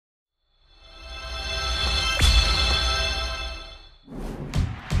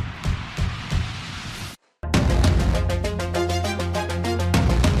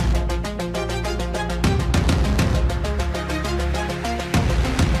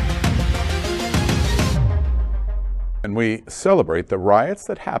and we celebrate the riots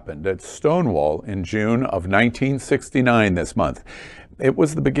that happened at Stonewall in June of 1969 this month. It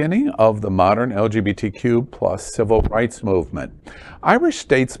was the beginning of the modern LGBTQ plus civil rights movement. Irish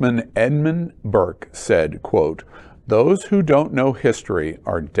statesman Edmund Burke said, quote, "Those who don't know history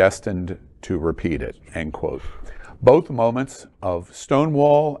are destined to repeat it," end quote. Both moments of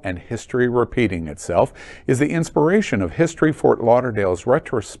Stonewall and history repeating itself is the inspiration of History Fort Lauderdale's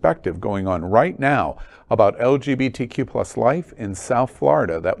retrospective going on right now about LGBTQ plus life in South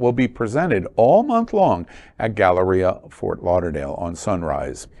Florida that will be presented all month long at Galleria Fort Lauderdale on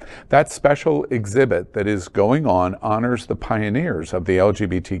Sunrise. That special exhibit that is going on honors the pioneers of the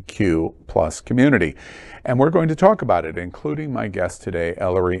LGBTQ plus community. And we're going to talk about it, including my guest today,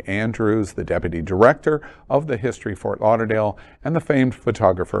 Ellery Andrews, the Deputy Director of the History Fort Lauderdale, and the famed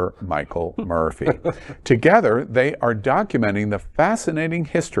photographer, Michael Murphy. Together, they are documenting the fascinating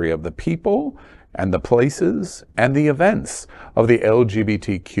history of the people and the places and the events of the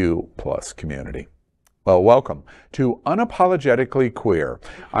LGBTQ plus community. Well, welcome to Unapologetically Queer.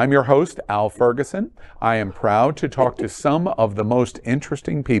 I'm your host, Al Ferguson. I am proud to talk to some of the most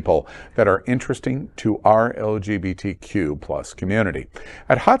interesting people that are interesting to our LGBTQ plus community.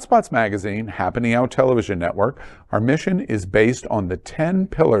 At Hotspots Magazine, Happening Out Television Network, our mission is based on the 10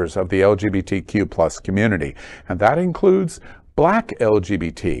 pillars of the LGBTQ plus community, and that includes Black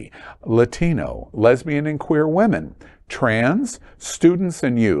LGBT, Latino, lesbian and queer women, trans, students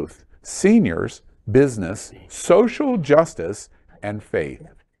and youth, seniors, business, social justice, and faith.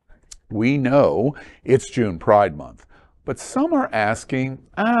 We know it's June Pride Month, but some are asking,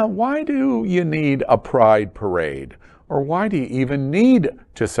 why do you need a Pride parade? Or why do you even need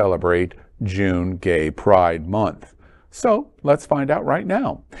to celebrate June Gay Pride Month? So let's find out right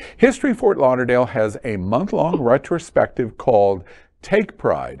now. History Fort Lauderdale has a month-long retrospective called Take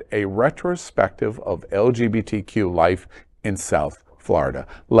Pride, a retrospective of LGBTQ life in South Florida.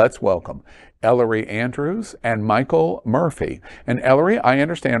 Let's welcome Ellery Andrews and Michael Murphy. And Ellery, I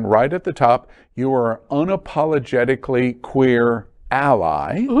understand right at the top, you are unapologetically queer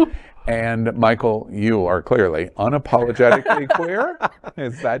ally. And Michael, you are clearly unapologetically queer.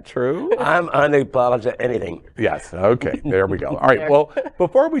 Is that true? I'm unapologetic anything. Yes. Okay. There we go. All right. Well,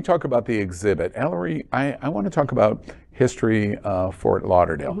 before we talk about the exhibit, Ellery, I want to talk about History Fort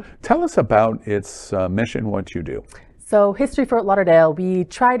Lauderdale. Tell us about its mission, what you do. So History Fort Lauderdale, we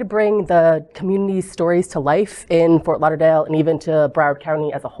try to bring the community's stories to life in Fort Lauderdale and even to Broward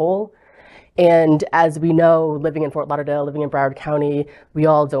County as a whole. And as we know, living in Fort Lauderdale, living in Broward County, we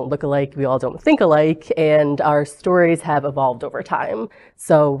all don't look alike, we all don't think alike, and our stories have evolved over time.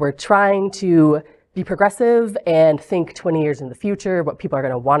 So we're trying to be progressive and think 20 years in the future, what people are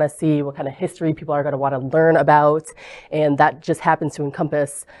going to want to see, what kind of history people are going to want to learn about. And that just happens to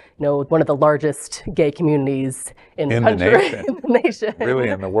encompass, one of the largest gay communities in the country. In the nation. Really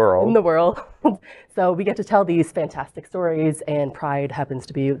in the world. In the world. So we get to tell these fantastic stories, and Pride happens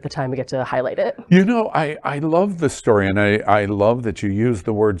to be the time we get to highlight it. I love the story, and I love that you use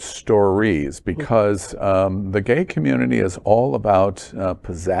the word stories, because the gay community is all about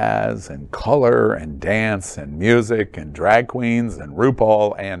pizzazz and color and dance and music and drag queens and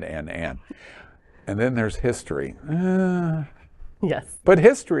RuPaul and then there's history. Yes. But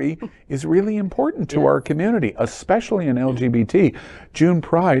history is really important to our community, especially in LGBT. June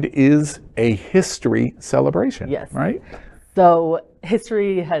Pride is a history celebration, yes. Right? So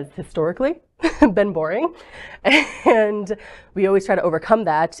history has historically been boring, and we always try to overcome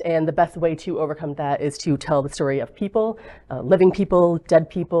that, and the best way to overcome that is to tell the story of people, living people, dead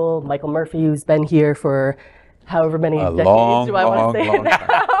people. Michael Murphy, who's been here for however many decades do I want to say now.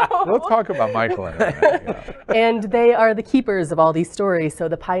 We'll talk about Michael in a minute. Yeah. And they are the keepers of all these stories. So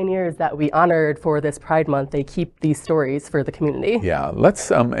the pioneers that we honored for this Pride Month, they keep these stories for the community. Yeah,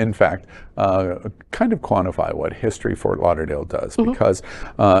 let's in fact kind of quantify what History Fort Lauderdale does, because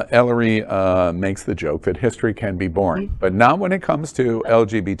Ellery makes the joke that history can be boring, but not when it comes to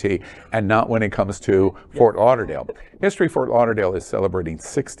LGBT and not when it comes to Fort Lauderdale. History Fort Lauderdale is celebrating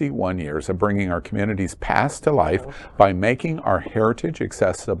 61 years of bringing our community's past to life by making our heritage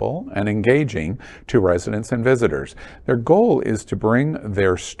accessible and engaging to residents and visitors. Their goal is to bring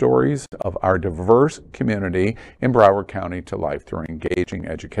their stories of our diverse community in Broward County to life through engaging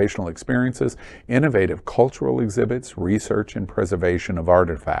educational experiences, innovative cultural exhibits, research, and preservation of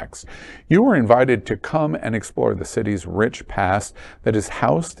artifacts. You are invited to come and explore the city's rich past that is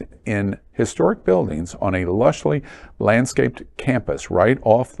housed in historic buildings on a lushly landscaped campus right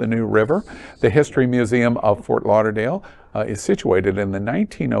off the New River. The History Museum of Fort Lauderdale is situated in the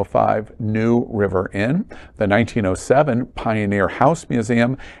 1905 New River Inn, the 1907 Pioneer House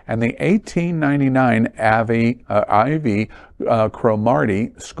Museum, and the 1899 Ivy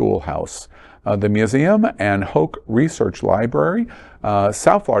Cromartie Schoolhouse. The museum and Hoke Research Library,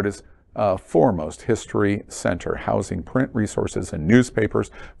 South Florida's foremost history center, housing print resources and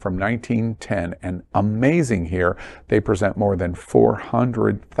newspapers from 1910. And amazing here, they present more than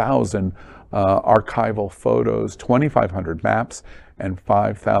 400,000 archival photos, 2,500 maps, and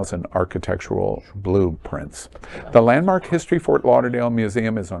 5,000 architectural blueprints. The landmark History Fort Lauderdale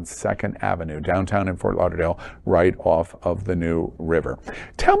Museum is on 2nd Avenue, downtown in Fort Lauderdale, right off of the New River.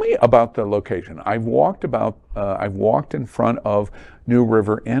 Tell me about the location. I've walked in front of New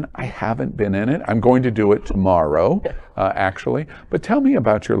River Inn. I haven't been in it. I'm going to do it tomorrow, actually. But tell me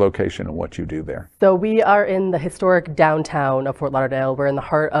about your location and what you do there. So we are in the historic downtown of Fort Lauderdale. We're in the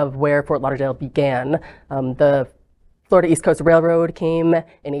heart of where Fort Lauderdale began. The Florida East Coast Railroad came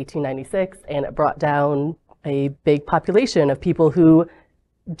in 1896, and it brought down a big population of people who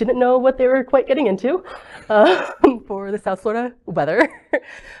didn't know what they were quite getting into for the South Florida weather.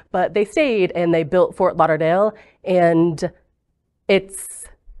 But they stayed and they built Fort Lauderdale, and it's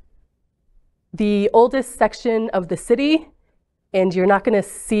the oldest section of the city, and you're not going to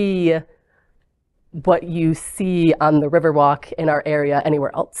see what you see on the Riverwalk in our area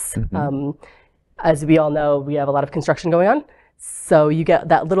anywhere else. As we all know, we have a lot of construction going on, so you get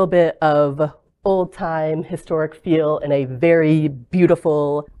that little bit of old-time historic feel in a very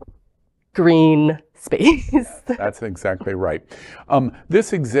beautiful green space. That's exactly right.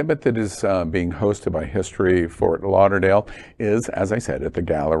 This exhibit that is being hosted by History Fort Lauderdale is, as I said, at the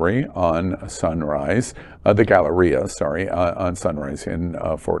Gallery on Sunrise, the Galleria, sorry, on Sunrise in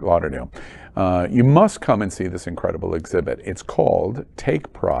Fort Lauderdale. You must come and see this incredible exhibit. It's called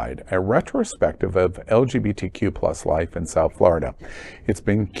Take Pride, a retrospective of LGBTQ+ life in South Florida. It's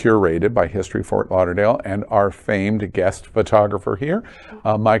been curated by History Fort Lauderdale and our famed guest photographer here,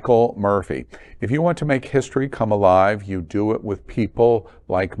 Michael Murphy. If you want to make history come alive, you do it with people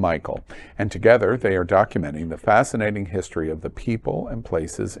like Michael. And together they are documenting the fascinating history of the people and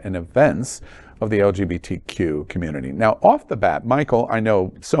places and events of the LGBTQ community. Now, off the bat, Michael, I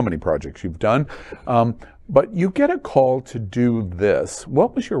know so many projects you've done, but you get a call to do this.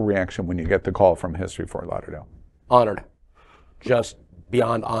 What was your reaction when you get the call from History Fort Lauderdale? Honored, just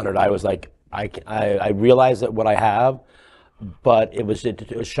beyond honored. I was like, I realized that what I have, but it was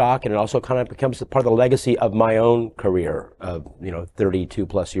a shock, and it also kind of becomes part of the legacy of my own career of 32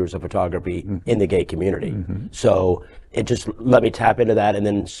 plus years of photography in the gay community. So it just let me tap into that, and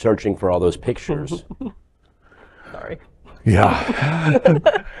then searching for all those pictures. Sorry.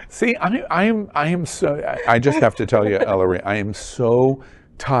 Yeah. See, I am so. I just have to tell you, Ellery, I am so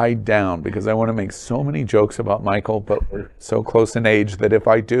tied down because I want to make so many jokes about Michael, but we're so close in age that if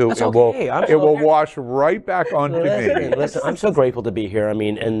I do, it will wash right back onto me. Listen, I'm so grateful to be here. I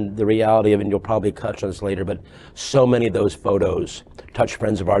mean, and the reality of it, and you'll probably touch on this later, but so many of those photos touch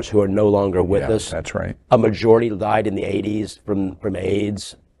friends of ours who are no longer with us. That's right. A majority died in the 80s from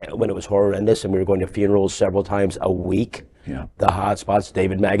AIDS when it was horrendous, and we were going to funerals several times a week. Yeah. The hotspots,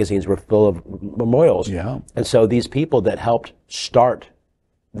 David magazines were full of memorials. Yeah. And so these people that helped start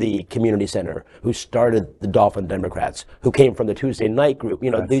the community center, who started the Dolphin Democrats, who came from the Tuesday night group,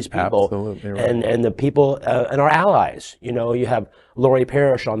 these people, absolutely right. and the people, and our allies. You have Lori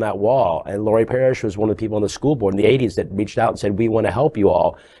Parrish on that wall, and Lori Parrish was one of the people on the school board in the 80s that reached out and said, we want to help you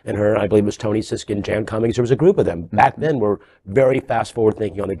all. And her, I believe it was Tony Siskin, Jan Cummings, there was a group of them. Back then, were very fast forward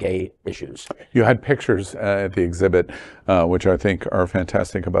thinking on the gay issues. You had pictures at the exhibit, which I think are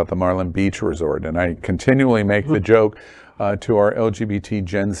fantastic, about the Marlin Beach Resort, and I continually make the joke to our LGBT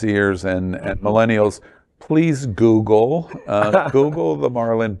Gen Zers and millennials, please Google the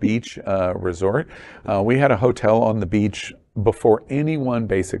Marlin Beach Resort. We had a hotel on the beach before anyone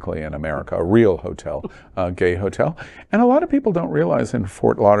basically in America, a real hotel, gay hotel. And a lot of people don't realize in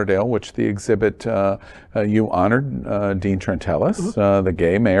Fort Lauderdale, which the exhibit you honored Dean Trentalis, the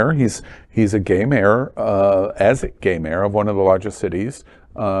gay mayor. He's a gay mayor, as a gay mayor of one of the largest cities,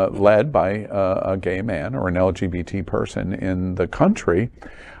 led by a gay man or an LGBT person in the country.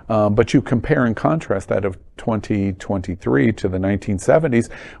 But you compare and contrast that of 2023 to the 1970s,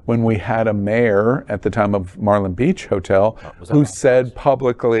 when we had a mayor at the time of Marlin Beach Hotel who said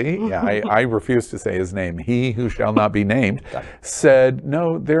publicly, I refuse to say his name, he who shall not be named, said,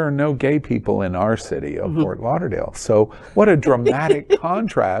 no, there are no gay people in our city of Fort Lauderdale. So what a dramatic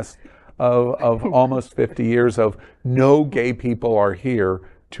contrast of almost 50 years of no gay people are here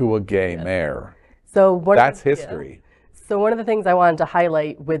to a gay mayor. So that's history. So one of the things I wanted to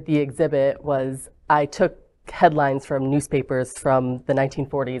highlight with the exhibit was I took headlines from newspapers from the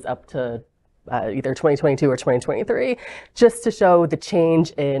 1940s up to either 2022 or 2023, just to show the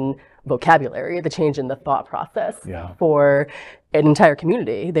change in vocabulary, the change in the thought process for an entire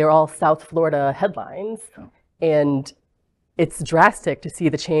community. They were all South Florida headlines, and it's drastic to see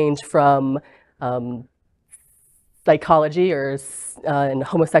the change from psychology or and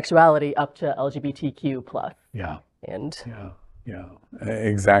homosexuality up to LGBTQ plus. Yeah. And yeah,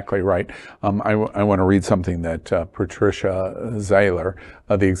 exactly right. I want to read something that Patricia Zeiler,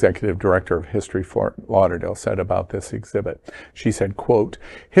 the executive director of History Fort Lauderdale, said about this exhibit. She said, quote,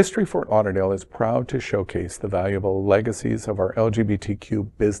 "History Fort Lauderdale is proud to showcase the valuable legacies of our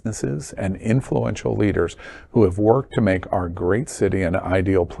LGBTQ businesses and influential leaders who have worked to make our great city an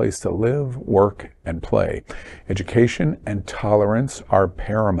ideal place to live, work, and play. Education and tolerance are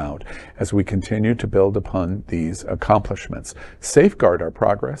paramount as we continue to build upon these accomplishments, safeguard our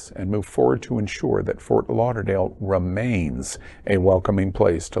progress, and move forward to ensure that Fort Lauderdale remains a welcoming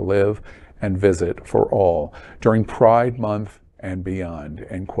place to live and visit for all during Pride Month and beyond,"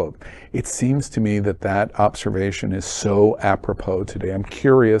 end quote. It seems to me that that observation is so apropos today. I'm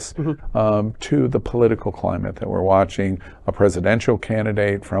curious to the political climate that we're watching, a presidential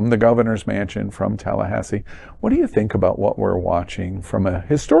candidate from the governor's mansion from Tallahassee. What do you think about what we're watching from a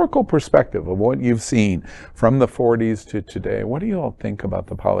historical perspective of what you've seen from the 40s to today? What do you all think about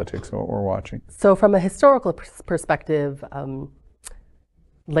the politics of what we're watching? so from a historical perspective,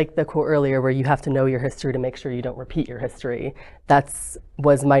 like the quote earlier, where you have to know your history to make sure you don't repeat your history.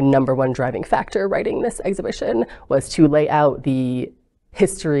 Was my number one driving factor writing this exhibition, was to lay out the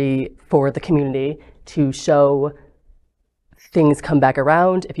history for the community, to show things come back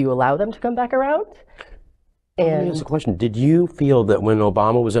around if you allow them to come back around. Let me ask a question. Did you feel that when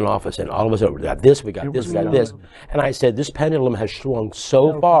Obama was in office and all of us we got this, we got this, we got this, and I said, this pendulum has swung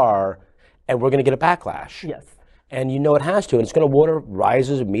so far and we're going to get a backlash? Yes. And you know it has to, and it's going to water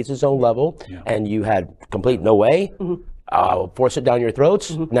rises and meets its own level, and you had complete no way, force it down your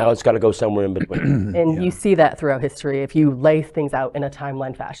throats, now it's got to go somewhere in between. And you see that throughout history. If you lay things out in a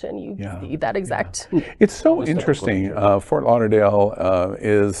timeline fashion, you see that exact. It's so interesting. Fort Lauderdale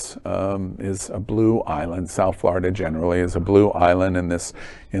is a blue island. South Florida generally is a blue island in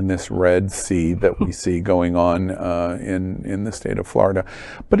this Red Sea that we see going on in the state of Florida.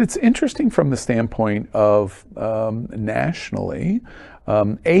 But it's interesting from the standpoint of nationally,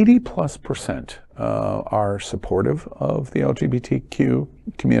 80+% are supportive of the LGBTQ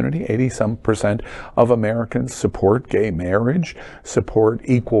community. 80-some% of Americans support gay marriage, support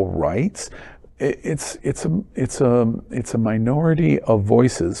equal rights. It's a minority of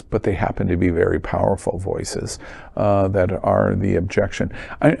voices, but they happen to be very powerful voices that are the objection.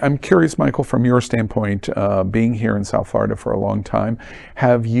 I'm curious, Michael, from your standpoint, being here in South Florida for a long time,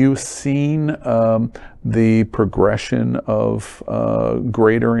 have you seen the progression of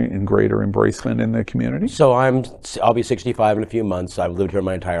greater and greater embracement in the community? So I'll be 65 in a few months. I've lived here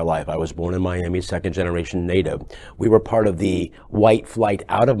my entire life. I was born in Miami, second generation native. We were part of the white flight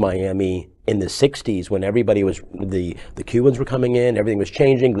out of Miami in the 60s when everybody was, the Cubans were coming in, everything was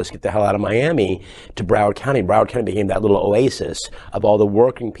changing, let's get the hell out of Miami, to Broward County. Broward County became that little oasis of all the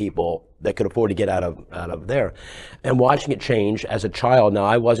working people that could afford to get out of there. And watching it change as a child, now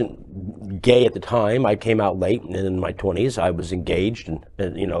I wasn't gay at the time, I came out late in my 20s, I was engaged and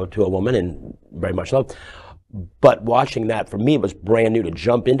to a woman and very much loved. But watching that, for me, it was brand new to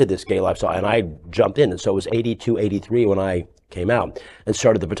jump into this gay lifestyle, and I jumped in, and so it was 82, 83 when I came out and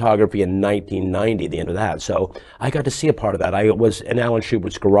started the photography in 1990, the end of that. So I got to see a part of that. I was in Alan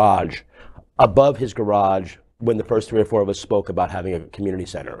Schubert's garage, above his garage, when the first 3 or 4 of us spoke about having a community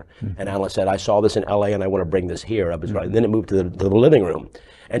center. And Alan said, I saw this in LA and I want to bring this here. I was right. And then it moved to the living room.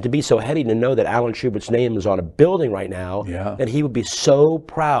 And to be so heady to know that Alan Schubert's name is on a building right now, that he would be so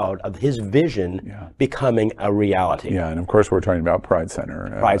proud of his vision becoming a reality. Yeah, and of course we're talking about Pride Center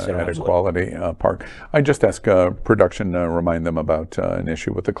at Equality Park. I just ask production to remind them about an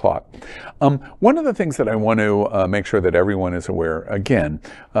issue with the clock. One of the things that I want to make sure that everyone is aware, again,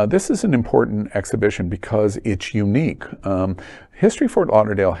 this is an important exhibition because it's unique. History Fort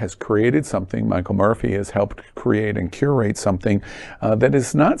Lauderdale has created something, Michael Murphy has helped create and curate something that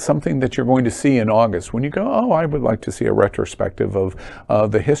is not something that you're going to see in August when you go, oh, I would like to see a retrospective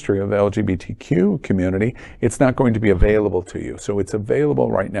of the history of the LGBTQ community. It's not going to be available to you. So it's available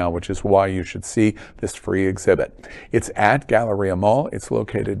right now, which is why you should see this free exhibit. It's at Galleria Mall. It's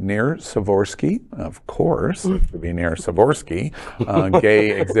located near Savorsky, of course, it should be near Savorsky,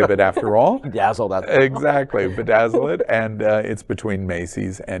 gay exhibit after all. Bedazzle that. Exactly, bedazzle it. And it's between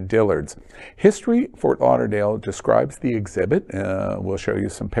Macy's and Dillard's. History Fort Lauderdale describes the exhibit. We'll show you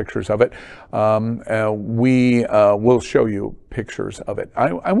some pictures of it. We will show you pictures of it.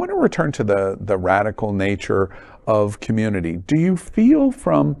 I want to return to the radical nature of community. Do you feel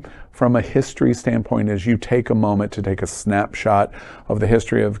from a history standpoint, as you take a moment to take a snapshot of the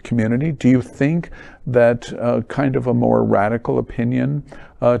history of community, do you think that kind of a more radical opinion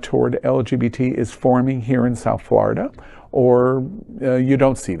toward LGBT is forming here in South Florida, or you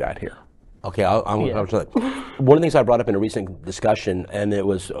don't see that here? Okay, I'll one of the things I brought up in a recent discussion, and it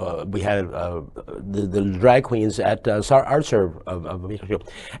was we had the drag queens at Art Serve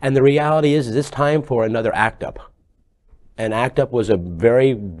and the reality is it's time for another ACT UP. And ACT UP was a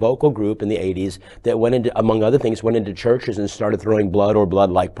very vocal group in the 80s that went into, among other things, went into churches and started throwing blood or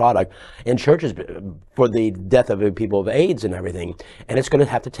blood-like product in churches for the death of people of AIDS and everything. And it's going to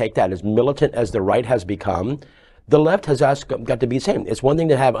have to take that. As militant as the right has become, the left has got to be the same. It's one thing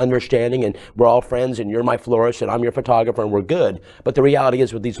to have understanding and we're all friends and you're my florist and I'm your photographer and we're good. But the reality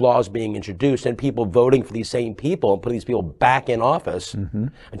is with these laws being introduced and people voting for these same people and putting these people back in office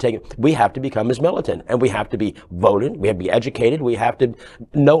and we have to become as militant and we have to be voted, we have to be educated, we have to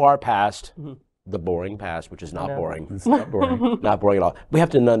know our past. The boring past, which is not boring. It's not boring. Not boring at all. We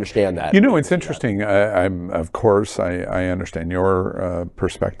have to understand that. You know, it's interesting. Of course, I understand your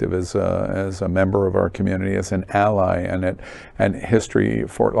perspective as a member of our community, as an ally, and at History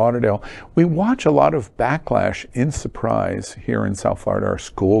Fort Lauderdale. We watch a lot of backlash in surprise here in South Florida. Our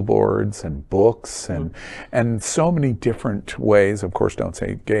school boards and books and so many different ways. Of course, don't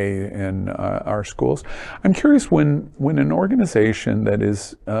say gay in our schools. I'm curious when an organization that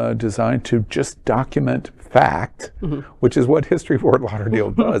is designed to just document fact, which is what History Fort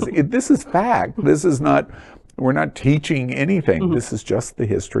Lauderdale does. This is fact. This is not, we're not teaching anything. This is just the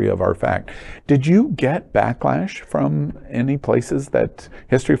history of our fact. Did you get backlash from any places that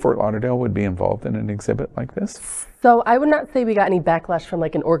History Fort Lauderdale would be involved in an exhibit like this? So I would not say we got any backlash from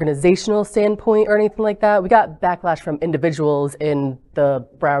like an organizational standpoint or anything like that. We got backlash from individuals in the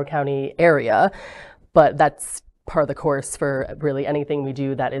Broward County area, but that's part of the course for really anything we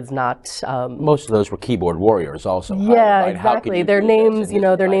do that is not most of those were keyboard warriors also. Yeah, exactly. Their names, you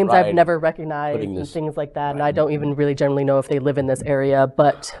know, their names I've never recognized and things like that. And I don't even really generally know if they live in this area.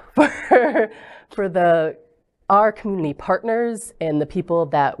 But for our community partners and the people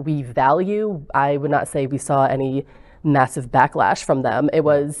that we value, I would not say we saw any massive backlash from them. It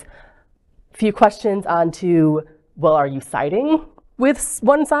was a few questions onto, well, are you siding with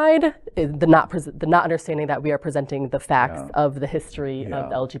one side, the not understanding that we are presenting the facts of the history of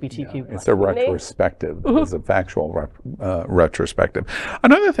the LGBTQ. It's a retrospective. It's a factual retrospective.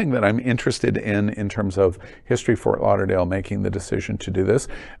 Another thing that I'm interested in terms of History Fort Lauderdale making the decision to do this,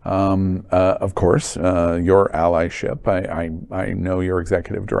 of course, your allyship. I know your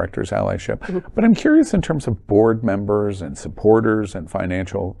executive director's allyship, but I'm curious in terms of board members and supporters and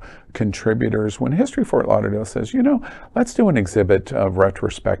financial contributors. When History Fort Lauderdale says, you know, let's do an exhibit of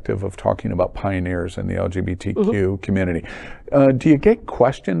retrospective of talking about pioneers in the LGBTQ community, do you get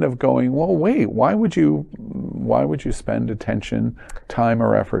questioned of going, well, wait, why would you spend attention, time,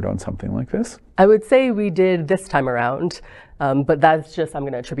 or effort on something like this? I would say we did this time around, but that's just, I'm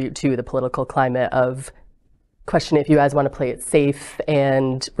going to attribute to the political climate of question if you guys want to play it safe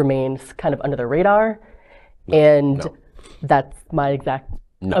and remain kind of under the radar. And that's my exact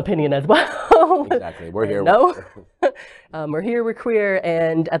opinion as well. Exactly. We're here. We're here, we're queer,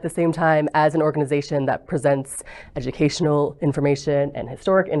 and at the same time, as an organization that presents educational information and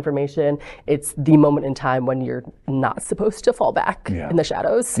historic information, it's the moment in time when you're not supposed to fall back in the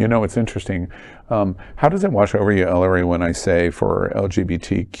shadows. You know, it's interesting. How does it wash over you, Ellery, when I say for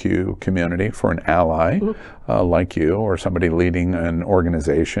LGBTQ community, for an ally like you, or somebody leading an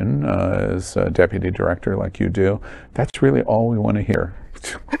organization as a deputy director like you do, that's really all we want to hear.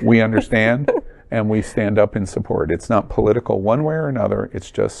 We understand and we stand up in support. It's not political one way or another,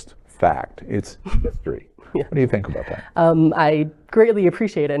 it's just fact. It's history. What do you think about that? I greatly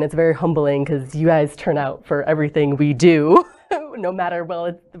appreciate it, and it's very humbling because you guys turn out for everything we do. No matter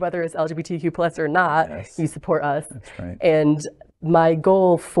whether it's LGBTQ plus or not, you support us. That's right. And my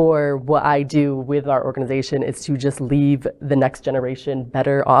goal for what I do with our organization is to just leave the next generation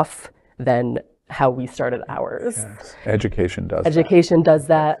better off than how we started ours. Yes. Education does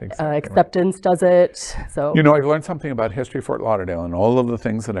that. Exactly acceptance does it. So, you know, I've learned something about History Fort Lauderdale and all of the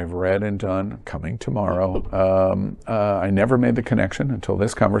things that I've read and done coming tomorrow. I never made the connection until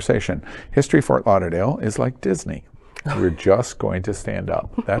this conversation. History Fort Lauderdale is like Disney. We're just going to stand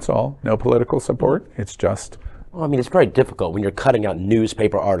up. That's all. No political support. It's just Well, I mean, it's very difficult when you're cutting out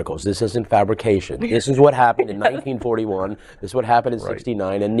newspaper articles. This isn't fabrication. This is what happened in 1941. This is what happened in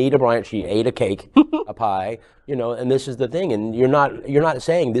 '69. And Anita Bryant, she ate a cake, a pie, you know, and this is the thing. And you're not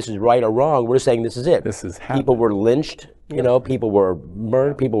saying this is right or wrong. We're saying this is it. This is happening. People were lynched, you know, people were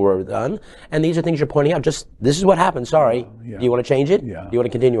burned, people were done. And these are things you're pointing out. Just, this is what happened. Sorry. Do you want to change it? Yeah. Do you want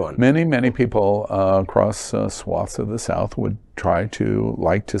to continue on? Many people across swaths of the South would try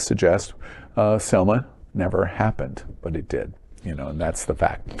to suggest Selma never happened, but it did, you know, and that's the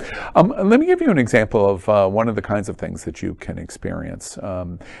fact. Let me give you an example of one of the kinds of things that you can experience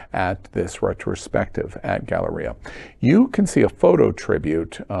at this retrospective at Galleria. You can see a photo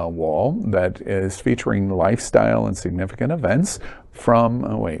tribute wall that is featuring lifestyle and significant events from,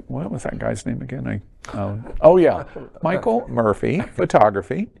 wait, what was that guy's name again? Oh yeah, Michael Murphy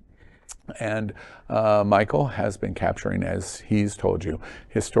Photography. And Michael has been capturing, as he's told you,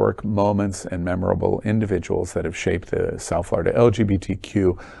 historic moments and memorable individuals that have shaped the South Florida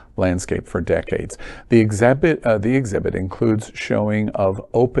LGBTQ landscape for decades. The exhibit includes showing of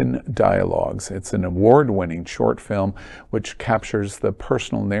Open Dialogues. It's an award-winning short film which captures the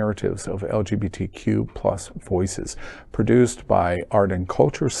personal narratives of LGBTQ plus voices. Produced by Art and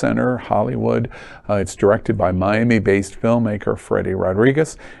Culture Center, Hollywood. It's directed by Miami-based filmmaker Freddie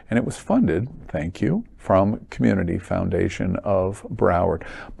Rodriguez, and it was funded, thank you, from Community Foundation of Broward.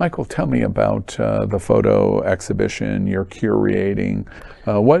 Michael, tell me about the photo exhibition you're curating.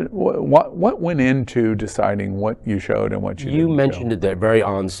 What went into deciding what you showed and what you didn't show? You mentioned at the very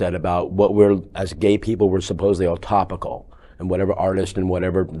onset about what we're, as gay people, we're supposedly all topical, and whatever artist and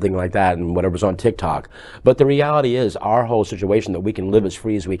whatever thing like that and whatever's on TikTok. But the reality is our whole situation that we can live as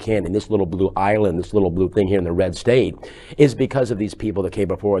free as we can in this little blue island, this little blue thing here in the red state, is because of these people that came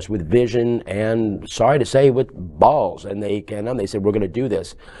before us with vision and, sorry to say, with balls. And they said, we're going to do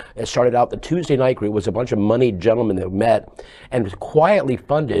this. It started out, the Tuesday night group was a bunch of moneyed gentlemen that met and quietly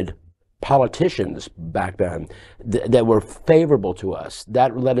funded politicians back then that were favorable to us.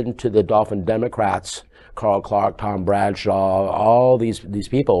 That led into the Dolphin Democrats, Carl Clark, Tom Bradshaw, all these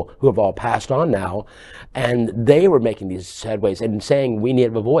people who have all passed on now, and they were making these headways and saying we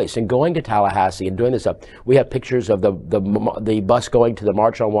need a voice and going to Tallahassee and doing this stuff. We have pictures of the bus going to the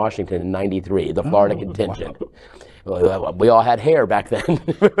March on Washington in '93, the Florida contingent. Wow. We all had hair back then,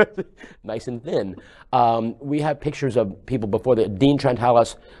 nice and thin. We have pictures of people before Dean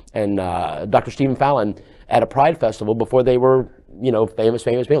Trentalis and Dr. Stephen Fallon at a Pride Festival before they were, you know, famous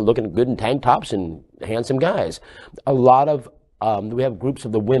people looking good in tank tops and handsome guys. A lot of we have groups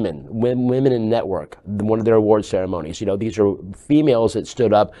of the women in network, one of their award ceremonies. You know, these are females that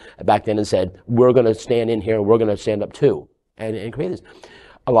stood up back then and said, we're going to stand in here, we're going to stand up too, and create this.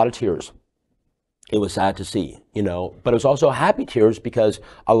 A lot of tears. It was sad to see, you know, but it was also happy tears because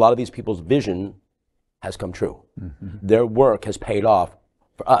a lot of these people's vision has come true. Mm-hmm. Their work has paid off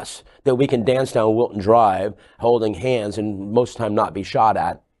for us, that we can dance down Wilton Drive holding hands and most of the time not be shot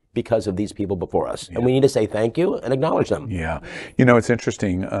at because of these people before us. Yeah. And we need to say thank you and acknowledge them. Yeah. You know, it's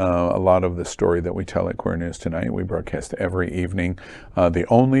interesting. A lot of the story that we tell at Queer News Tonight, we broadcast every evening. The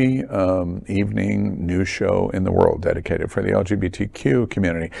only evening news show in the world dedicated for the LGBTQ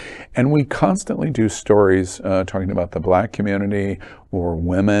community. And we constantly do stories talking about the Black community or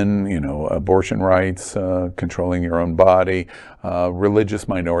women, you know, abortion rights, controlling your own body, religious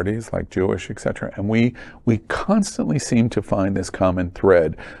minorities like Jewish, etc. And we constantly seem to find this common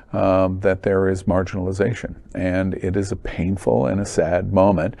thread that there is marginalization. And it is a painful and a sad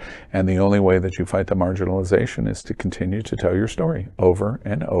moment. And the only way that you fight the marginalization is to continue to tell your story over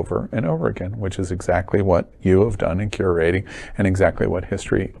and over and over again, which is exactly what you have done in curating and exactly what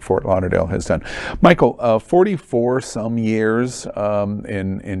History Fort Lauderdale has done. Michael, 44 some years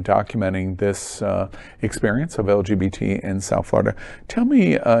in documenting this experience of LGBT in South Florida. Tell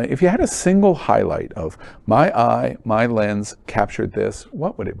me, if you had a single highlight of my eye, my lens captured this,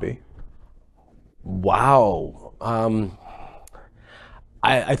 what would it be? Wow.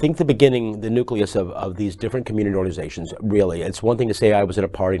 I think the beginning, the nucleus of these different community organizations, really, it's one thing to say I was at a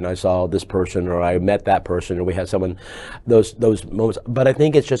party and I saw this person or I met that person or we had someone, those moments, but I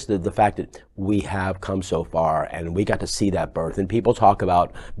think it's just the fact that we have come so far and we got to see that birth. And people talk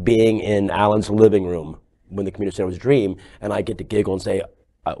about being in Alan's living room when the community center was a dream, and I get to giggle and say,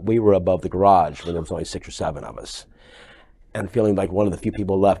 we were above the garage when there was only 6 or 7 of us. And feeling like one of the few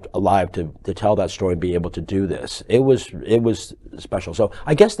people left alive to tell that story and be able to do this. It was special. So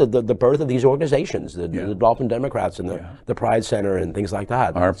I guess the birth of these organizations, the Dolphin Democrats and the Pride Center and things like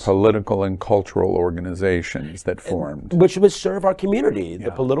that. Our political and cultural organizations that formed. Which would serve our community. Yeah.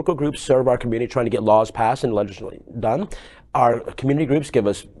 The political groups serve our community trying to get laws passed and legislation done. Our community groups give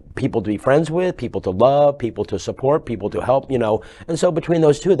us people to be friends with, people to love, people to support, people to help, you know. And so between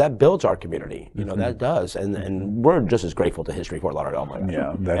those two, that builds our community, you know, that does. And we're just as grateful to History Fort Lauderdale.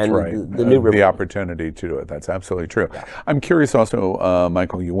 Yeah, that's and right. The opportunity to do it. That's absolutely true. Yeah. I'm curious also,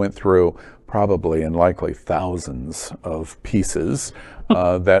 Michael, you went through probably and likely thousands of pieces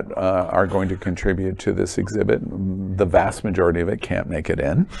that are going to contribute to this exhibit. The vast majority of it can't make it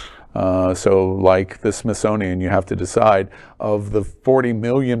in. So like the Smithsonian, you have to decide, of the 40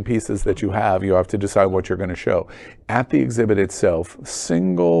 million pieces that you have to decide what you're going to show. At the exhibit itself,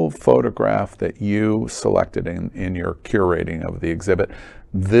 single photograph that you selected in your curating of the exhibit,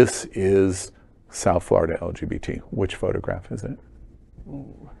 this is South Florida LGBT. Which photograph is it?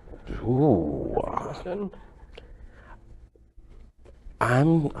 Ooh.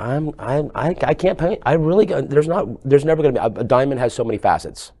 I can't paint. I really, there's never going to be, a diamond has so many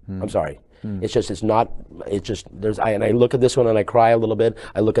facets. I'm sorry. It's just, and I look at this one and I cry a little bit.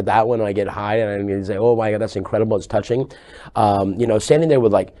 I look at that one and I get high and I say, oh my God, that's incredible. It's touching. You know, standing there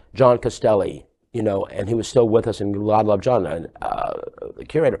with like John Costelli, you know, and he was still with us, and God love John, the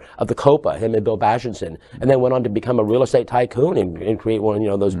curator of the Copa, him and Bill Bashenson, and then went on to become a real estate tycoon and create one, you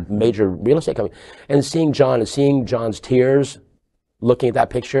know, those major real estate companies. And seeing John's tears, looking at that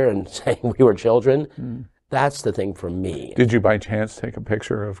picture and saying we were children, that's the thing for me. Did you by chance take a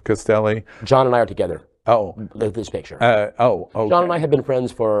picture of Costelli? John and I are together. Oh. This picture. Okay. John and I have been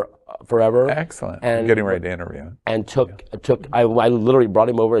friends for forever. Excellent. And I'm getting ready to interview. And I literally brought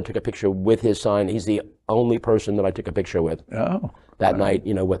him over and took a picture with his sign. He's the only person that I took a picture with that night,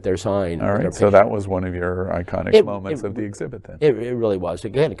 you know, with their sign. All right, so that was one of your iconic moments of the exhibit then. It really was.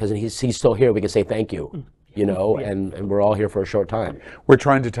 Again, because he's still here, we can say thank you. You know, and we're all here for a short time. We're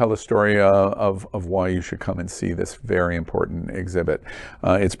trying to tell a story of why you should come and see this very important exhibit.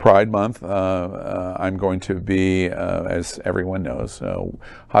 It's Pride Month. I'm going to be, as everyone knows,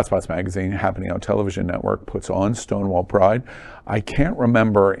 Hotspots Magazine, Happening Out Television Network puts on Stonewall Pride. I can't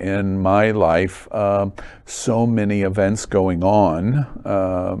remember in my life so many events going on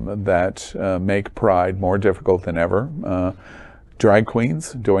that make Pride more difficult than ever. Drag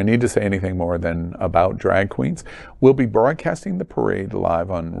queens. Do I need to say anything more than about drag queens? We'll be broadcasting the parade live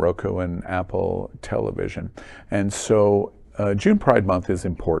on Roku and Apple television. And so June Pride Month is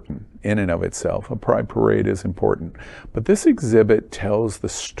important in and of itself. A Pride Parade is important. But this exhibit tells the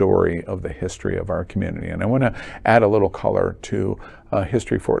story of the history of our community. And I want to add a little color to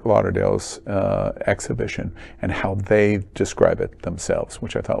History Fort Lauderdale's exhibition and how they describe it themselves,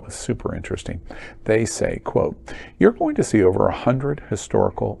 which I thought was super interesting. They say, quote, "You're going to see over 100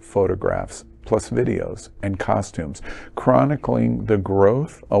 historical photographs plus videos and costumes chronicling the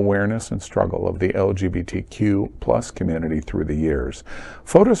growth, awareness, and struggle of the LGBTQ plus community through the years.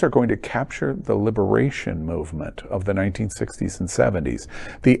 Photos are going to capture the liberation movement of the 1960s and 70s,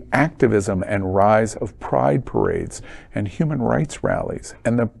 the activism and rise of pride parades and human rights rallies,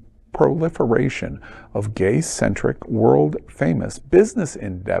 and the proliferation of gay-centric, world-famous business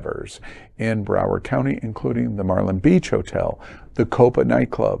endeavors in Broward County, including the Marlin Beach Hotel, the Copa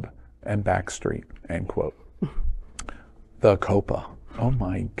nightclub, and Backstreet," end quote. The Copa. Oh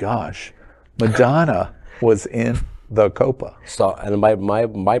my gosh. Madonna was in the Copa. So, and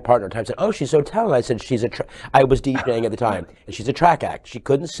my partner at the time said, "Oh, she's so talented." I said, I was DJing at the time, and she's a track act. She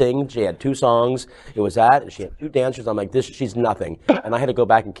couldn't sing. She had 2 songs. It was that, and she had 2 dancers. I'm like, she's nothing. And I had to go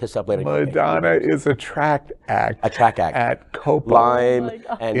back and kiss up later. Madonna is a track act. A track act. At Copa. Lime.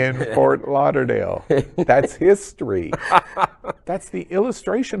 In Fort Lauderdale. That's history. That's the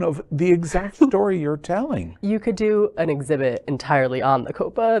illustration of the exact story you're telling. You could do an exhibit entirely on the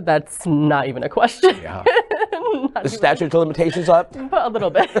Copa. That's not even a question. Yeah. The statute of limitations up? A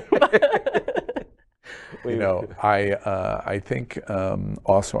little bit. You know, I think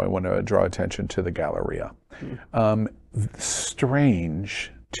also I want to draw attention to the Galleria.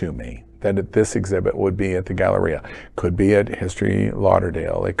 Strange to me that this exhibit would be at the Galleria. Could be at History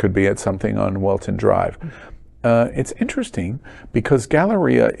Lauderdale. It could be at something on Welton Drive. It's interesting because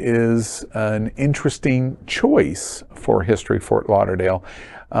Galleria is an interesting choice for History Fort Lauderdale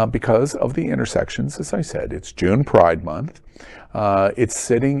because of the intersections. As I said, it's June Pride Month. It's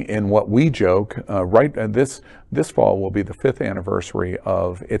sitting in what we joke, this fall will be the 5th anniversary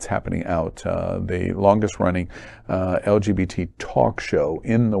of It's Happening Out, the longest running LGBT talk show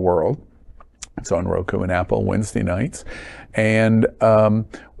in the world. It's on Roku and Apple Wednesday nights. And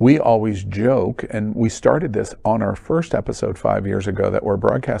we always joke, and we started this on our first episode 5 years ago, that we're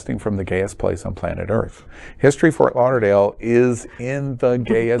broadcasting from the gayest place on planet Earth. History Fort Lauderdale is in the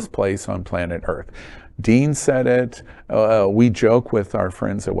gayest place on planet Earth. Dean said it. We joke with our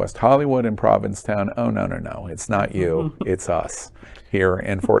friends at West Hollywood and Provincetown. Oh, no, no, no. It's not you. It's us here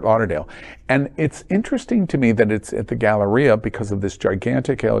in Fort Lauderdale. And it's interesting to me that it's at the Galleria because of this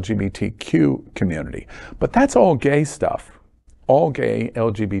gigantic LGBTQ community. But that's all gay stuff, all gay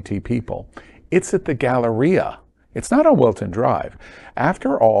LGBT people. It's at the Galleria. It's not on Wilton Drive.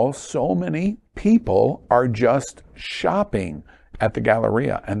 After all, so many people are just shopping at the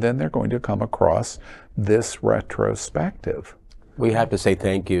Galleria, and then they're going to come across this retrospective. We have to say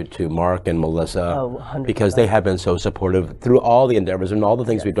thank you to Mark and Melissa, 100%. because they have been so supportive through all the endeavors and all the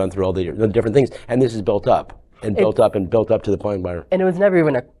things we've done through all the different things. And this is built up and built up and built up to the point where... And it was never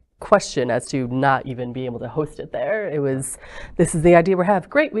even a question as to not even be able to host it there. It was, this is the idea we have.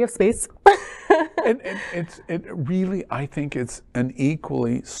 Great, we have space. It really, I think it's an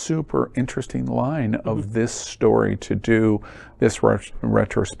equally super interesting line of this story to do this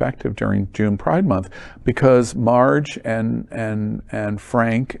retrospective during June Pride Month, because Marge and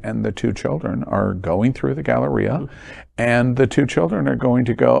Frank and the two children are going through the Galleria, and the two children are going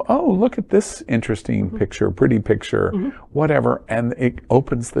to go, oh, look at this interesting picture, pretty picture, whatever, and it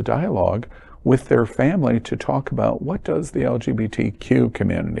opens the dialogue with their family to talk about what does the LGBTQ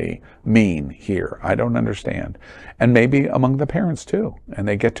community mean here? I don't understand. And maybe among the parents too. And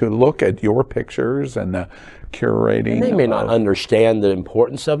they get to look at your pictures and the curating. And they may not understand the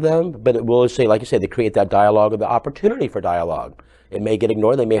importance of them, but it will say, like you said, they create that dialogue or the opportunity for dialogue. It may get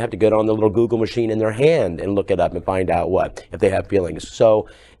ignored. They may have to get on the little Google machine in their hand and look it up and find out if they have feelings. So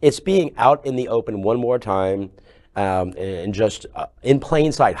it's being out in the open one more time, and just in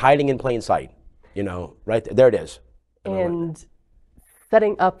plain sight, hiding in plain sight, right there it is. And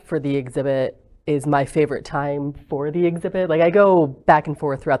setting up for the exhibit is my favorite time for the exhibit. Like, I go back and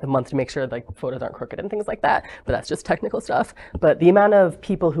forth throughout the month to make sure like photos aren't crooked and things like that, but that's just technical stuff. But the amount of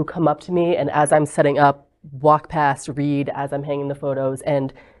people who come up to me and as I'm setting up, walk past, read as I'm hanging the photos,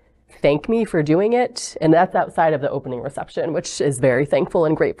 and thank me for doing it. And that's outside of the opening reception, which is very thankful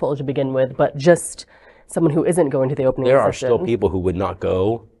and grateful to begin with, but just someone who isn't going to the opening reception. There are still people who would not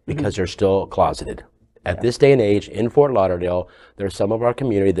go because they're still closeted. At this day and age in Fort Lauderdale, there's some of our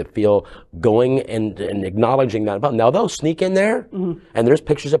community that feel going and acknowledging that. Now they'll sneak in there, and there's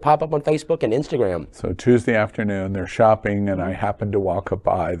pictures that pop up on Facebook and Instagram. So Tuesday afternoon, they're shopping, and I happened to walk up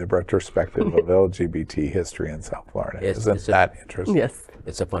by the retrospective of LGBT history in South Florida. Isn't that interesting? Yes.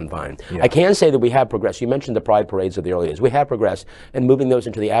 It's a fun find. Yeah. I can say that we have progressed. You mentioned the pride parades of the early days. We have progressed in moving those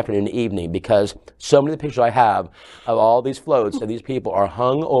into the afternoon and evening, because so many of the pictures I have of all these floats and these people are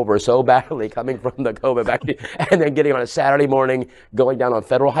hung over so badly coming from the COVID back, and then getting on a Saturday morning, going down on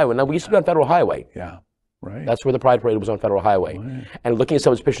Federal Highway. Now, we used to be on Federal Highway. Yeah, right. That's where the pride parade was, on Federal Highway. Right. And looking at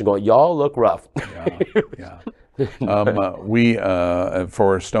someone's picture and going, y'all look rough. Yeah. We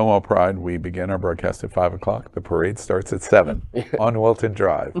for Stonewall Pride, we begin our broadcast at 5 o'clock. The parade starts at 7 on Wilton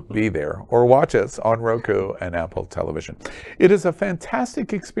Drive. Be there or watch us on Roku and Apple Television. It is a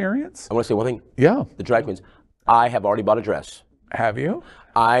fantastic experience. I want to say one thing. Yeah. The drag queens. I have already bought a dress. Have you?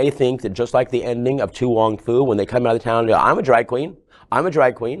 I think that just like the ending of Tu Wong Fu, when they come out of town and go, I'm a drag queen, I'm a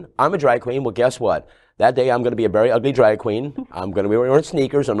drag queen, I'm a drag queen. Well, guess what? That day, I'm going to be a very ugly drag queen. I'm going to be wearing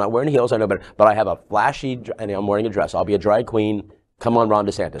sneakers. I'm not wearing heels. I know, but I have a flashy, and I'm wearing a dress. I'll be a drag queen. Come on, Ron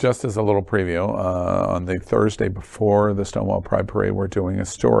DeSantis. Just as a little preview, on the Thursday before the Stonewall Pride Parade, we're doing a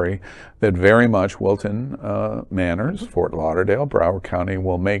story that very much Wilton Manors, Fort Lauderdale, Broward County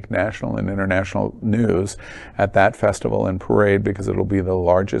will make national and international news at that festival and parade, because it'll be the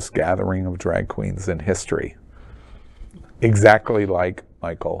largest gathering of drag queens in history. Exactly like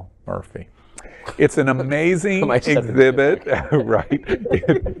Michael Murphy. It's an amazing exhibit,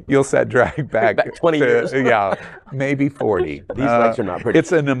 right? You'll set drag back 20 years. Yeah, maybe 40. These legs are not pretty.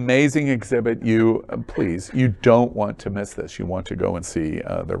 It's an amazing exhibit. Please, you don't want to miss this. You want to go and see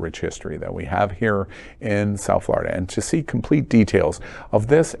the rich history that we have here in South Florida, and to see complete details of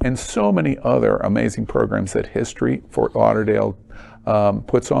this and so many other amazing programs that History Fort Lauderdale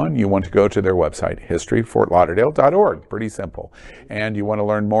puts on. You want to go to their website, historyfortlauderdale.org. Pretty simple. And you want to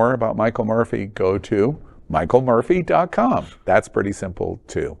learn more about Michael Murphy, go to michaelmurphy.com. That's pretty simple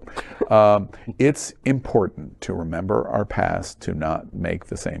too. It's important to remember our past, to not make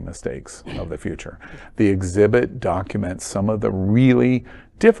the same mistakes of the future. The exhibit documents some of the really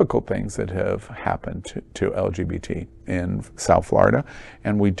difficult things that have happened to LGBT in South Florida,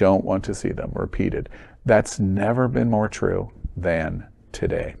 and we don't want to see them repeated. That's never been more true than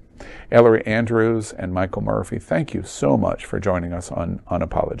today. Ellery Andrews and Michael Murphy, thank you so much for joining us on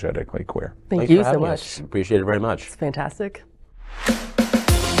Unapologetically Queer. Thank you so much. Appreciate it very much. It's fantastic.